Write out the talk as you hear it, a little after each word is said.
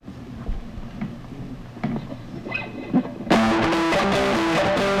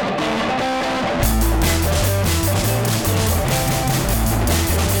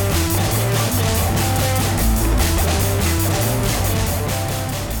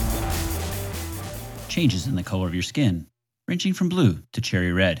changes in the color of your skin, ranging from blue to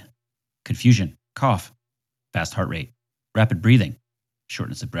cherry red, confusion, cough, fast heart rate, rapid breathing,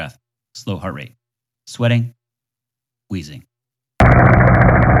 shortness of breath, slow heart rate, sweating, wheezing.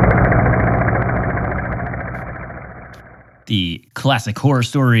 The classic horror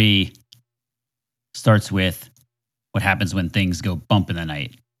story starts with what happens when things go bump in the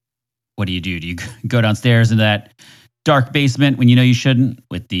night. What do? Do you go downstairs into that dark basement when you know you shouldn't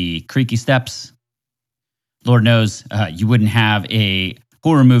with the creaky steps? Lord knows you wouldn't have a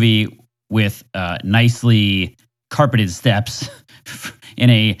horror movie with nicely carpeted steps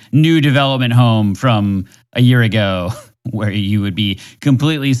in a new development home from a year ago where you would be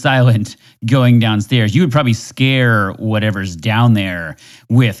completely silent going downstairs. You would probably scare whatever's down there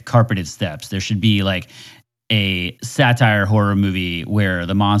with carpeted steps. There should be like a satire horror movie where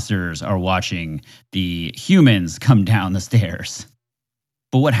the monsters are watching the humans come down the stairs.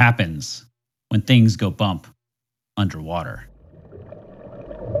 But what happens when things go bump underwater?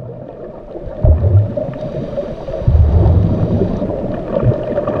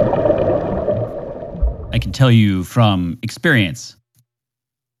 I can tell you from experience,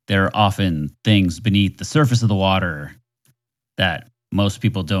 there are often things beneath the surface of the water that most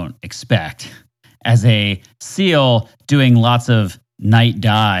people don't expect. As a SEAL doing lots of night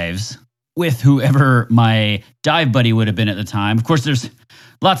dives with whoever my dive buddy would have been at the time, of course, there's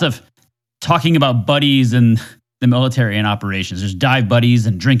lots of talking about buddies in the military and operations. There's dive buddies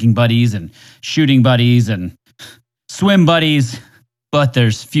and drinking buddies and shooting buddies and swim buddies. But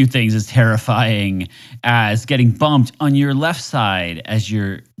there's few things as terrifying as getting bumped on your left side as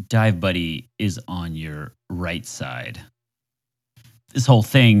your dive buddy is on your right side. This whole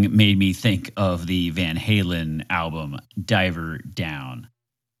thing made me think of the Van Halen album, Diver Down.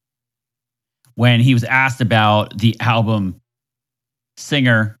 When he was asked about the album,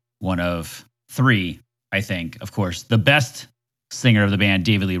 singer, one of three, I think, of course, the best singer of the band,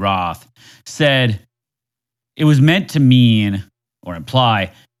 David Lee Roth, said it was meant to mean or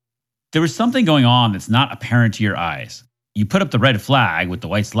imply there was something going on that's not apparent to your eyes. You put up the red flag with the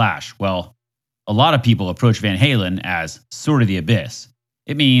white slash. Well, a lot of people approach Van Halen as sort of the abyss.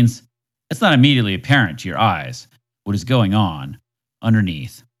 It means it's not immediately apparent to your eyes what is going on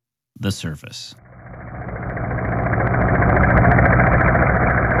underneath the surface.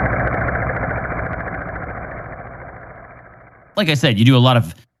 Like I said, you do a lot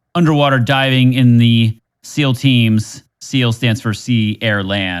of underwater diving in the SEAL teams. SEAL stands for Sea, Air,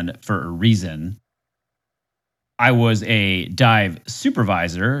 Land for a reason. I was a dive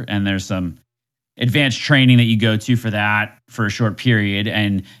supervisor, and there's some advanced training that you go to for that for a short period,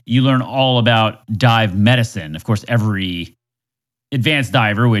 and you learn all about dive medicine. Of course, every advanced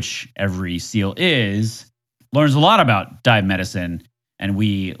diver, which every SEAL is, learns a lot about dive medicine, and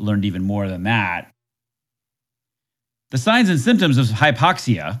we learned even more than that. The signs and symptoms of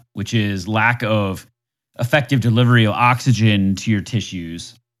hypoxia, which is lack of effective delivery of oxygen to your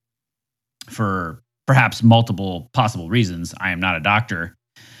tissues for perhaps multiple possible reasons. I am not a doctor.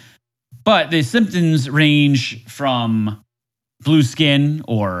 But the symptoms range from blue skin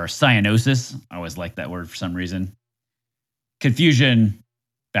or cyanosis. I always like that word for some reason. Confusion,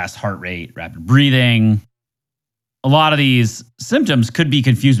 fast heart rate, rapid breathing. A lot of these symptoms could be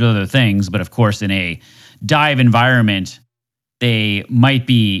confused with other things, but of course, in a dive environment, they might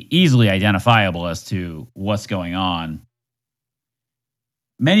be easily identifiable as to what's going on.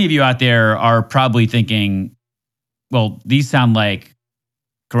 Many of you out there are probably thinking, well, these sound like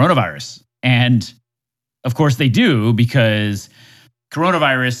coronavirus. And of course they do, because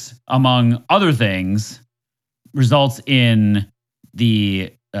coronavirus, among other things, results in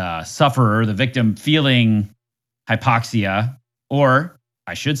the sufferer, the victim, feeling hypoxia, or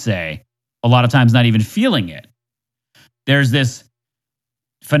I should say, a lot of times not even feeling it. There's this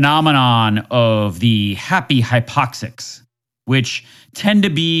phenomenon of the happy hypoxics, which tend to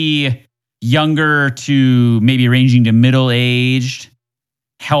be younger to maybe ranging to middle-aged,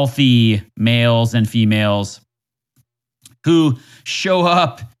 healthy males and females who show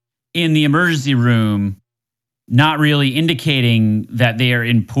up in the emergency room not really indicating that they are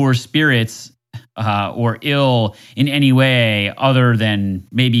in poor spirits or ill in any way other than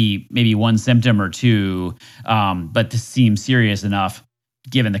maybe one symptom or two, but this seems serious enough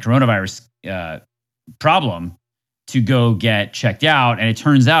given the coronavirus problem to go get checked out. And it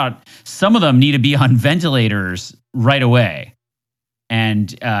turns out some of them need to be on ventilators right away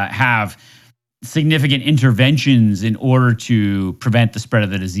and have significant interventions in order to prevent the spread of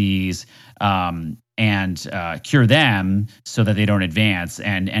the disease and cure them so that they don't advance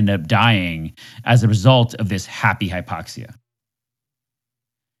and end up dying as a result of this happy hypoxia.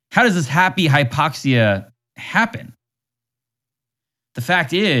 how does this happy hypoxia happen? The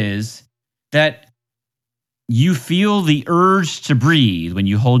fact is that you feel the urge to breathe when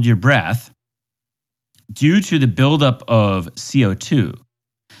you hold your breath due to the buildup of CO2,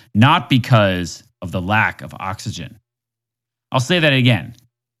 not because of the lack of oxygen. I'll say that again.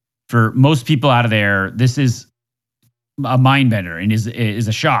 For most people out of there, this is a mind bender and is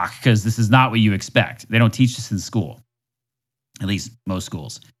a shock because this is not what you expect. They don't teach this in school, at least most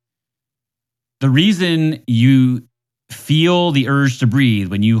schools. The reason you feel the urge to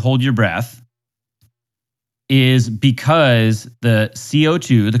breathe when you hold your breath is because the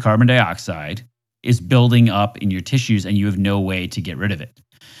CO2, the carbon dioxide, is building up in your tissues and you have no way to get rid of it.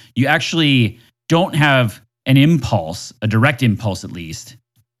 You actually don't have an impulse, a direct impulse at least,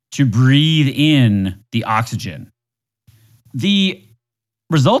 to breathe in the oxygen. The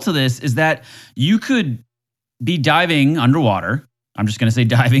result of this is that you could be diving underwater. I'm just going to say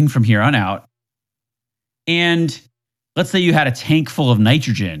diving from here on out. And let's say you had a tank full of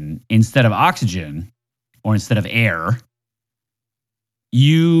nitrogen instead of oxygen or instead of air.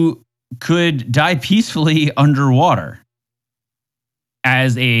 You could die peacefully underwater.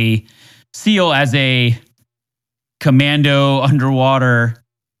 As a SEAL, as a commando underwater,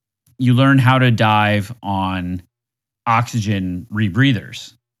 you learn how to dive on oxygen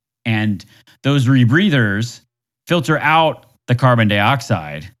rebreathers. And those rebreathers filter out the carbon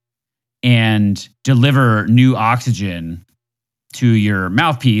dioxide and deliver new oxygen to your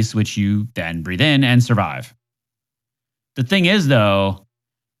mouthpiece, which you then breathe in and survive. The thing is, though,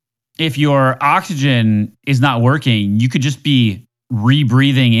 if your oxygen is not working, you could just be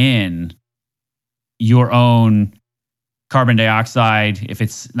rebreathing in your own carbon dioxide if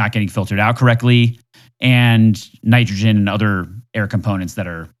it's not getting filtered out correctly, and nitrogen and other air components that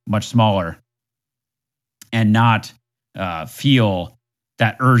are much smaller, and not feel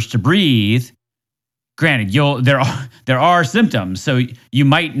that urge to breathe. Granted, there are symptoms, so you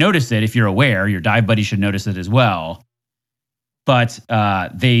might notice it if you're aware. Your dive buddy should notice it as well, but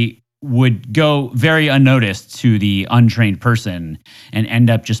they would go very unnoticed to the untrained person and end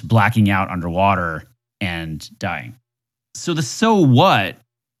up just blacking out underwater and dying. So the so what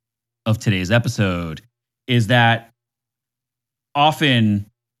of today's episode is that often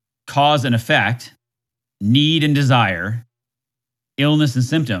cause and effect, need and desire, illness and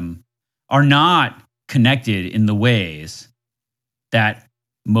symptom are not connected in the ways that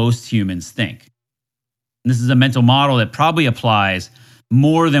most humans think. And this is a mental model that probably applies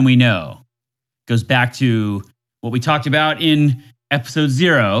more than we know. It goes back to what we talked about in episode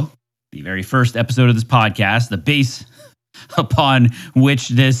 0, the very first episode of this podcast, the base upon which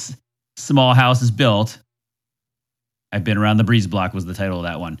this small house is built. I've been around the breeze block was the title of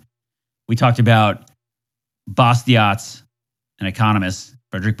that one. We talked about Bastiat's, an economist,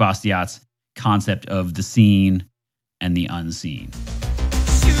 Frederick Bastiat's concept of the seen and the unseen.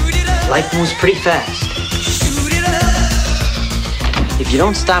 Life moves pretty fast. If you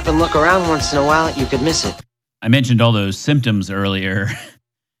don't stop and look around once in a while, you could miss it. I mentioned all those symptoms earlier.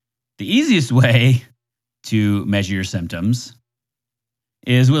 The easiest way to measure your symptoms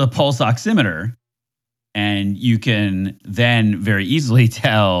is with a pulse oximeter. And you can then very easily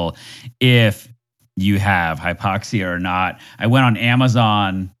tell if you have hypoxia or not. I went on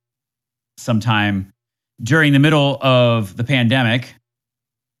Amazon sometime during the middle of the pandemic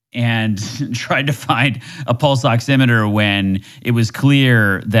and tried to find a pulse oximeter when it was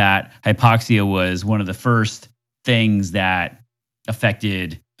clear that hypoxia was one of the first things that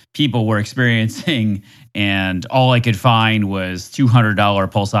affected people were experiencing. And all I could find was $200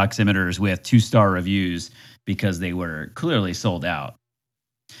 pulse oximeters with 2-star reviews because they were clearly sold out.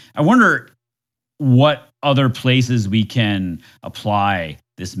 I wonder what other places we can apply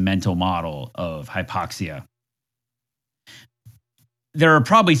this mental model of hypoxia. There are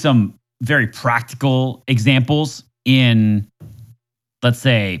probably some very practical examples in, let's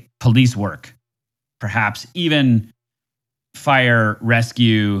say, police work, perhaps even fire,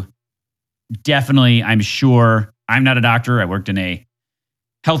 rescue. Definitely, I'm sure. I'm not a doctor. I worked in a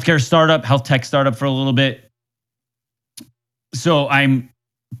health tech startup for a little bit. So I'm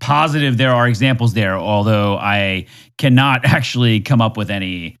positive there are examples there, although I cannot actually come up with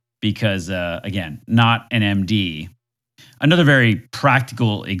any because, again, not an MD. Another very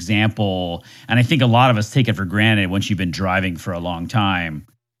practical example, and I think a lot of us take it for granted once you've been driving for a long time,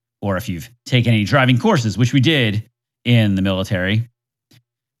 or if you've taken any driving courses, which we did in the military,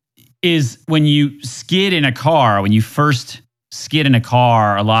 is when you skid in a car, when you first skid in a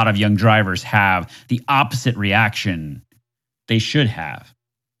car, a lot of young drivers have the opposite reaction they should have.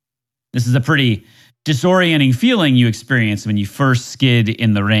 This is a pretty disorienting feeling you experience when you first skid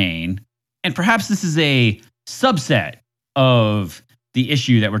in the rain. And perhaps this is a subset of the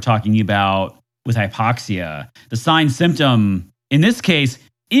issue that we're talking about with hypoxia. The sign symptom in this case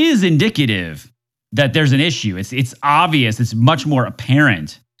is indicative that there's an issue. It's obvious, it's much more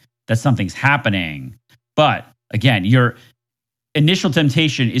apparent that something's happening. But again, your initial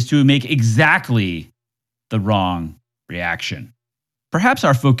temptation is to make exactly the wrong reaction. Perhaps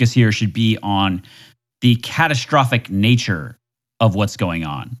our focus here should be on the catastrophic nature of what's going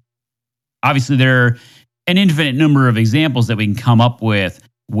on. Obviously, there are an infinite number of examples that we can come up with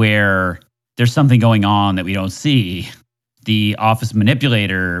where there's something going on that we don't see. The office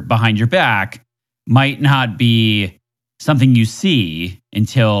manipulator behind your back might not be something you see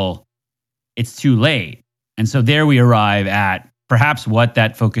until it's too late. And so there we arrive at perhaps what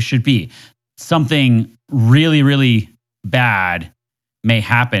that focus should be. Something really, really bad may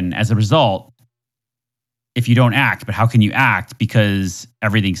happen as a result if you don't act. But how can you act? Because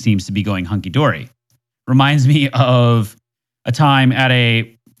everything seems to be going hunky-dory. Reminds me of a time at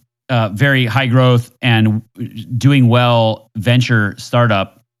a very high growth and doing well venture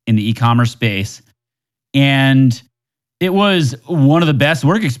startup in the e-commerce space. And it was one of the best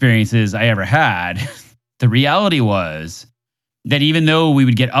work experiences I ever had. The reality was that even though we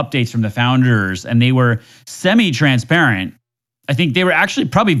would get updates from the founders and they were semi-transparent, I think they were actually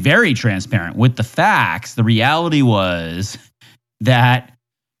probably very transparent with the facts. The reality was that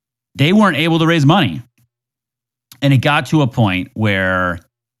they weren't able to raise money. And it got to a point where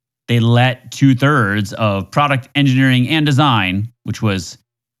they let 2/3 of product engineering and design, which was,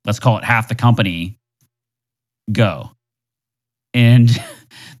 let's call it half the company, go. And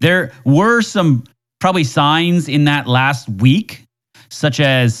there were some probably signs in that last week, such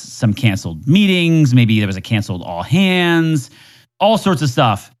as some canceled meetings. Maybe there was a canceled all hands, all sorts of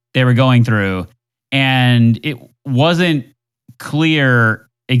stuff they were going through. And it wasn't clear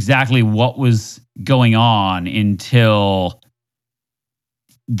exactly what was going on until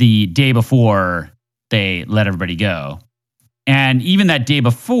the day before they let everybody go. And even that day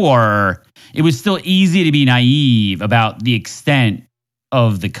before, it was still easy to be naive about the extent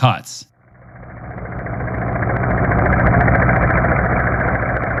of the cuts.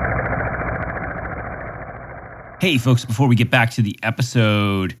 Hey, folks, before we get back to the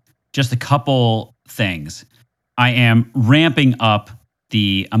episode, just a couple things. I am ramping up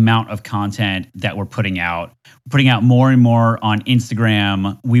the amount of content that we're putting out. We're putting out more and more on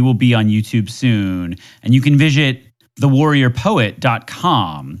Instagram. We will be on YouTube soon. And you can visit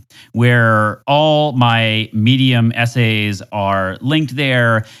thewarriorpoet.com, where all my Medium essays are linked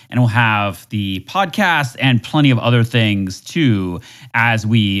there, and we'll have the podcast and plenty of other things too as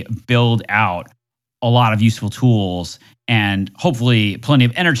we build out a lot of useful tools and hopefully plenty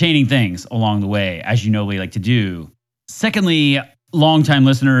of entertaining things along the way, as you know we like to do. Secondly, longtime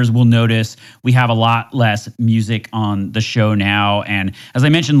listeners will notice we have a lot less music on the show now. And as I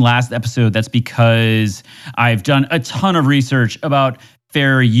mentioned last episode, that's because I've done a ton of research about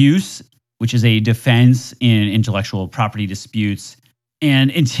fair use, which is a defense in intellectual property disputes.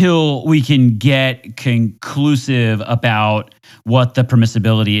 And until we can get conclusive about what the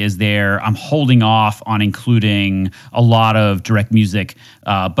permissibility is there, I'm holding off on including a lot of direct music,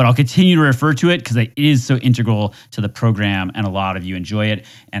 but I'll continue to refer to it because it is so integral to the program and a lot of you enjoy it.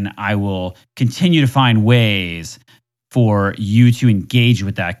 And I will continue to find ways for you to engage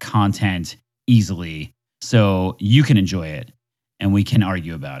with that content easily so you can enjoy it and we can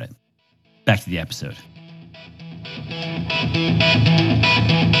argue about it. Back to the episode.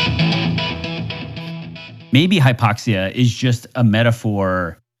 Maybe hypoxia is just a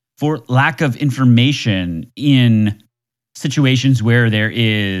metaphor for lack of information in situations where there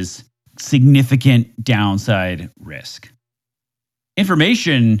is significant downside risk.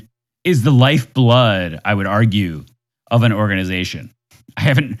 Information is the lifeblood, I would argue, of an organization. I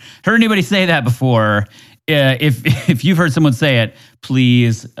haven't heard anybody say that before. If you've heard someone say it,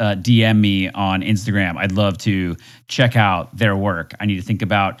 please DM me on Instagram. I'd love to check out their work. I need to think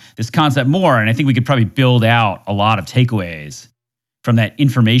about this concept more, and I think we could probably build out a lot of takeaways from that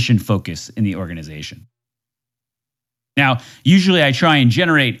information focus in the organization. Now, usually I try and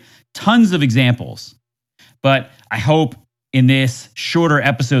generate tons of examples, but I hope in this shorter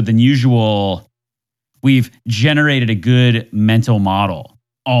episode than usual, we've generated a good mental model.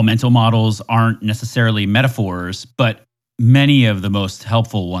 All mental models aren't necessarily metaphors, but many of the most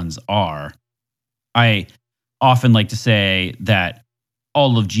helpful ones are. I often like to say that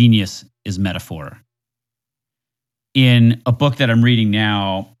all of genius is metaphor. In a book that I'm reading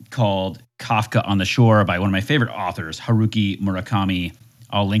now called Kafka on the Shore by one of my favorite authors, Haruki Murakami,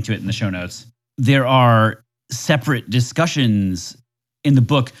 I'll link to it in the show notes. there are separate discussions in the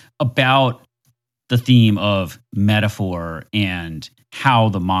book about the theme of metaphor and how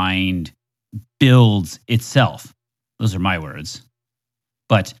the mind builds itself. Those are my words.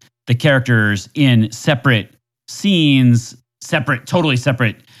 But the characters in separate scenes, totally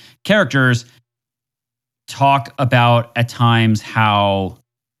separate characters, talk about at times how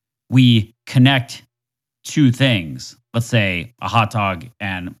we connect two things. Let's say a hot dog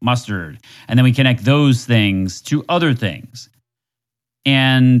and mustard. And then we connect those things to other things.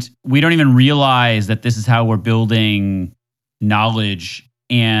 And we don't even realize that this is how we're building knowledge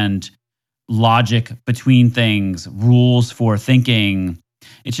and logic between things, rules for thinking.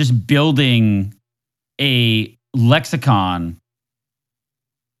 It's just building a lexicon,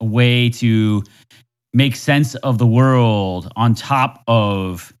 a way to make sense of the world on top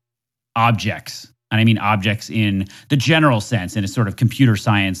of objects. And I mean objects in the general sense, in a sort of computer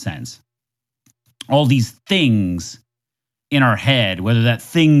science sense. All these things in our head, whether that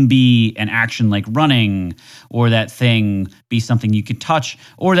thing be an action like running, or that thing be something you could touch,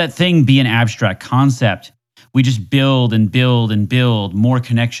 or that thing be an abstract concept. We just build and build and build more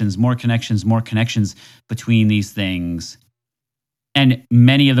connections between these things. And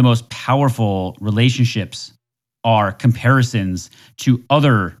many of the most powerful relationships are comparisons to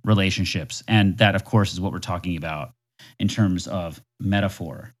other relationships. And that, of course, is what we're talking about in terms of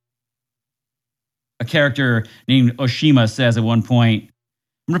metaphor. A character named Oshima says at one point,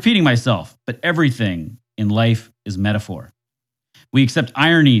 I'm repeating myself, but everything in life is metaphor. We accept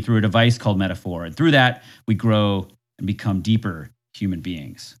irony through a device called metaphor, and through that, we grow and become deeper human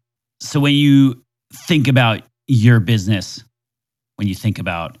beings. So when you think about your business, when you think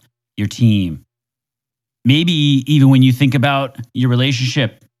about your team, maybe even when you think about your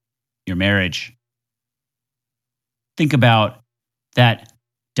relationship, your marriage, think about that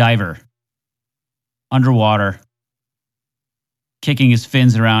diver underwater, kicking his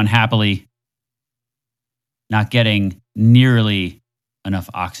fins around happily, not getting nearly enough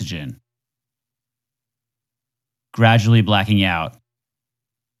oxygen, gradually blacking out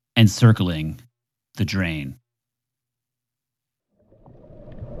and circling the drain.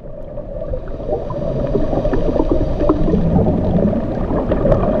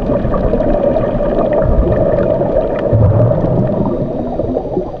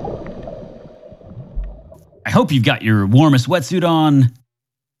 I hope you've got your warmest wetsuit on,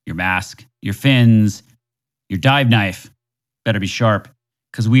 your mask, your fins, your dive knife. Better be sharp,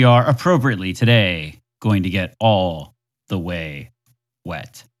 because we are appropriately today going to get all the way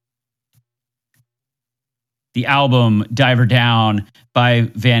wet. The album Diver Down by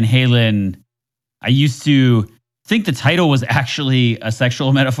Van Halen, I used to think the title was actually a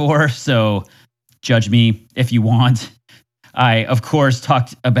sexual metaphor, so judge me if you want. I, of course,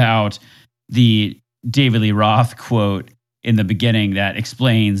 talked about the David Lee Roth quote in the beginning that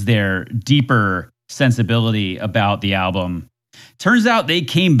explains their deeper sensibility about the album. Turns out they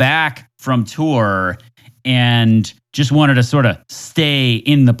came back from tour and just wanted to sort of stay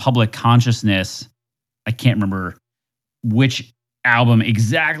in the public consciousness. I can't remember which album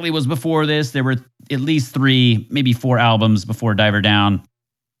exactly was before this. There were at least 3, maybe 4 albums before Diver Down.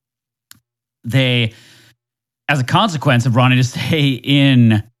 They, as a consequence of wanting to stay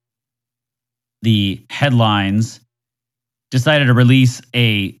in the headlines, decided to release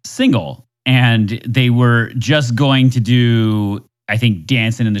a single. And they were just going to do, I think,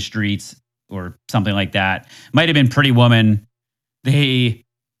 Dancing in the Streets or something like that. Might have been Pretty Woman. They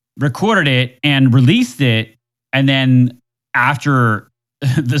recorded it and released it. And then after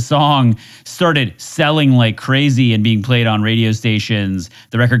the song started selling like crazy and being played on radio stations,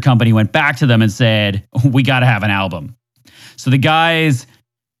 the record company went back to them and said, we got to have an album. So the guys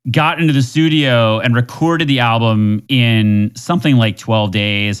got into the studio and recorded the album in something like 12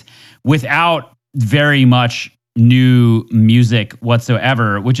 days without very much new music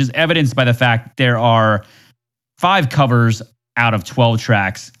whatsoever, which is evidenced by the fact there are 5 covers out of 12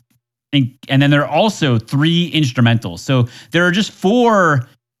 tracks. And then there are also 3 instrumentals. So there are just 4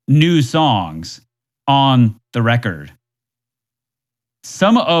 new songs on the record.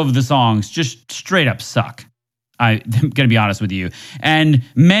 Some of the songs just straight up suck. I'm going to be honest with you. And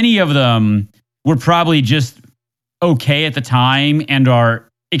many of them were probably just okay at the time and are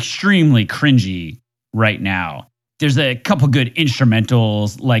extremely cringy right now. There's a couple good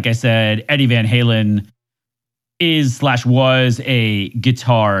instrumentals. Like I said, Eddie Van Halen was a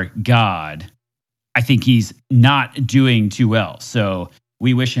guitar god. I think he's not doing too well. So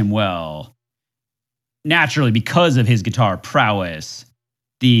we wish him well. Naturally, because of his guitar prowess,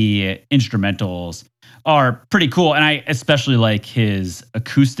 the instrumentals are pretty cool. And I especially like his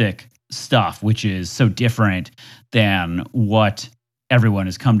acoustic stuff, which is so different than what everyone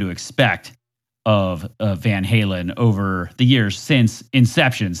has come to expect of Van Halen over the years since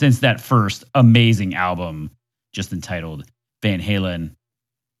inception, since that first amazing album just entitled Van Halen.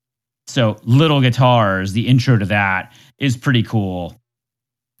 So Little Guitars, the intro to that is pretty cool.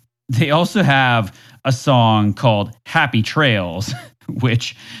 They also have a song called Happy Trails,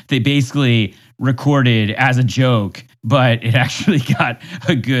 which they basically recorded as a joke, but it actually got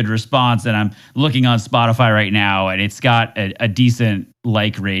a good response. And I'm looking on Spotify right now, and it's got a decent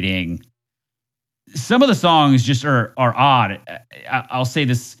like rating. Some of the songs just are odd. I'll say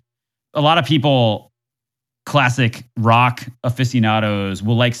this. A lot of people, classic rock aficionados,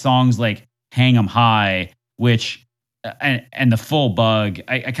 will like songs like Hang 'em High, which, and The Full Bug.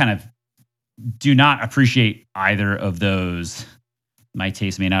 I kind of do not appreciate either of those. My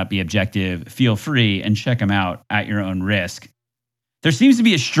taste may not be objective. Feel free and check them out at your own risk. There seems to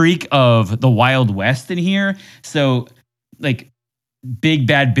be a streak of the Wild West in here. So, like, Big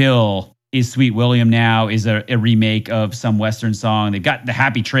Bad Bill is Sweet William now, is a remake of some Western song. They've got the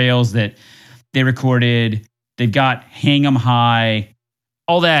Happy Trails that they recorded. They've got Hang 'em High.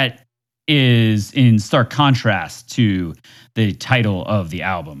 All that is in stark contrast to the title of the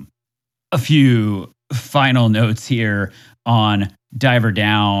album. A few final notes here on Diver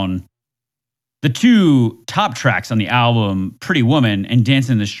Down. The two top tracks on the album, Pretty Woman and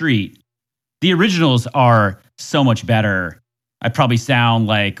Dancing in the Street, the originals are so much better. I probably sound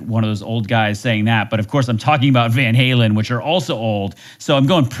like one of those old guys saying that, but of course I'm talking about Van Halen, which are also old. So I'm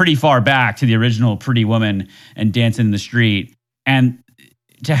going pretty far back to the original Pretty Woman and Dancing in the Street. And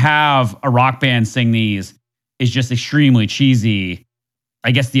to have a rock band sing these is just extremely cheesy.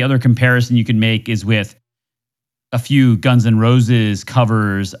 I guess the other comparison you can make is with a few Guns N' Roses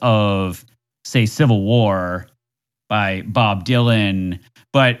covers of, say, Civil War by Bob Dylan.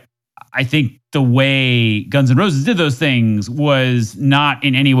 But I think the way Guns N' Roses did those things was not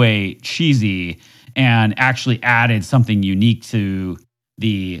in any way cheesy and actually added something unique to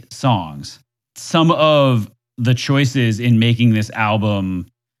the songs. Some of the choices in making this album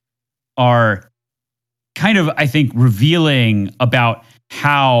are kind of, I think, revealing about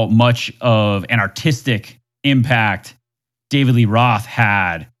how much of an artistic impact David Lee Roth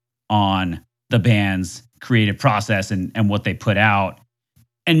had on the band's creative process and what they put out,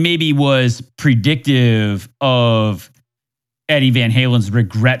 and maybe was predictive of Eddie Van Halen's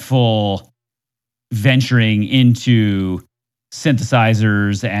regretful venturing into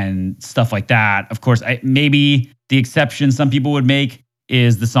synthesizers and stuff like that. Of course, maybe the exception some people would make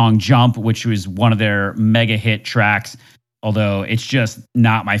is the song Jump, which was one of their mega hit tracks, although it's just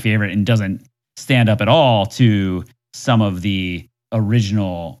not my favorite and doesn't stand up at all to some of the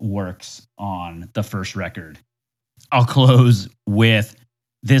original works on the first record. I'll close with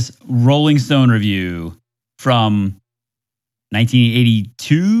this Rolling Stone review from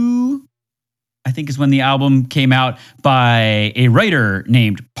 1982, I think is when the album came out, by a writer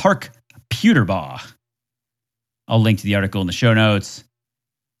named Park Pewterbaugh. I'll link to the article in the show notes.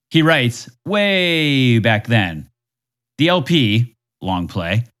 He writes, way back then, the LP, long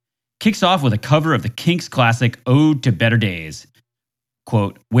play, kicks off with a cover of the Kinks' classic Ode to Better Days.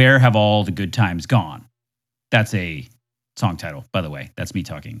 Quote, "Where have all the good times gone?" That's a song title, by the way. That's me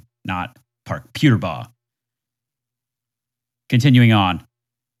talking, not Park Pewterbaugh. Continuing on.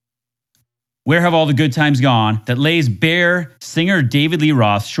 "Where have all the good times gone?" that lays bare singer David Lee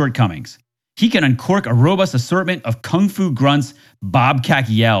Roth's shortcomings. He can uncork a robust assortment of kung fu grunts, bobcat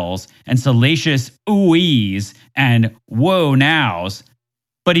yells, and salacious oohs and whoa nows,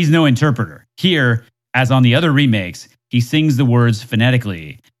 but he's no interpreter. Here, as on the other remakes, he sings the words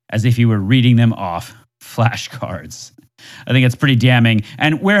phonetically, as if he were reading them off flashcards. I think it's pretty damning.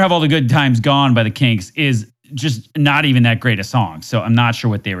 And "Where Have All the Good Times Gone" by the Kinks is just not even that great a song. So I'm not sure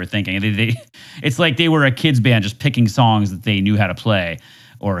what they were thinking. It's like they were a kids band just picking songs that they knew how to play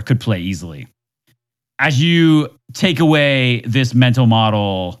or could play easily. As you take away this mental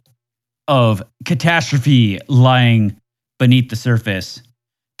model of catastrophe lying beneath the surface,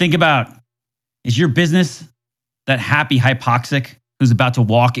 think about, is your business that happy hypoxic who's about to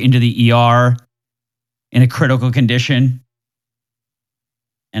walk into the ER in a critical condition?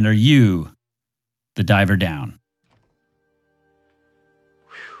 And are you the diver down?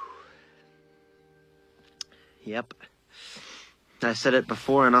 Yep. I said it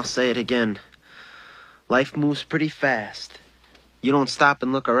before and I'll say it again. Life moves pretty fast. You don't stop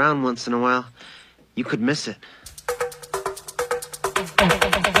and look around once in a while, you could miss it.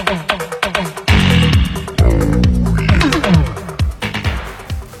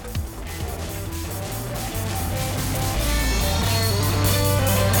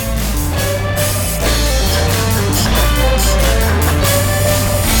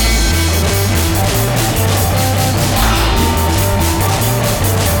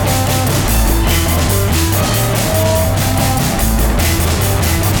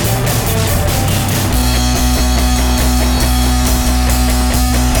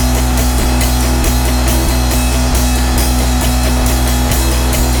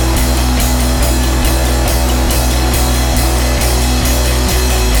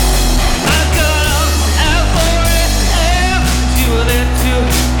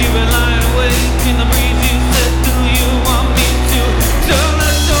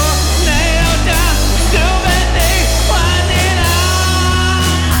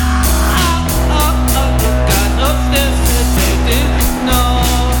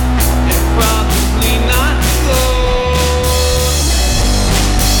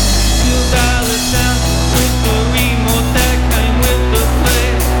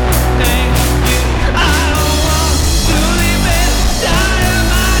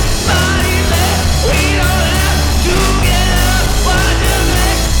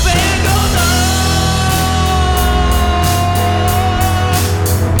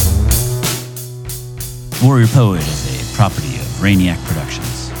 Warrior Poet is a property of Rainiac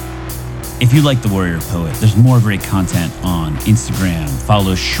Productions. If you like The Warrior Poet, there's more great content on Instagram.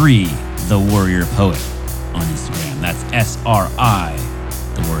 Follow Shri, The Warrior Poet, on Instagram. That's SRI,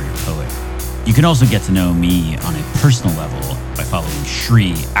 The Warrior Poet. You can also get to know me on a personal level by following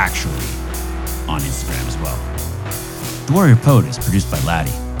Shri Actually on Instagram as well. The Warrior Poet is produced by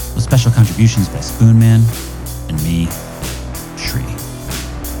Laddie, with special contributions by Spoonman and me, Shri.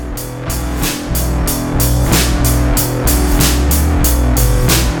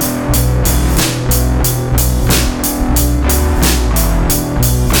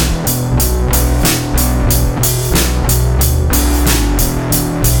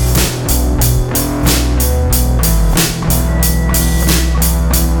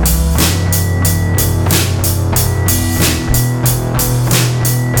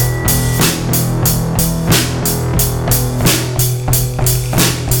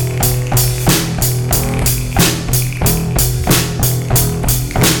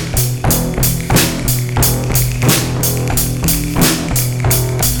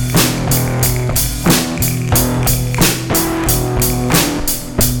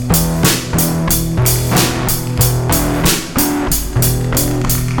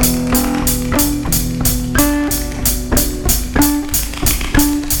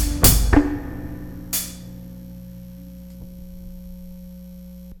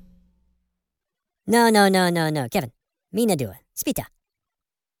 No, Kevin. Mi na dua. Spita.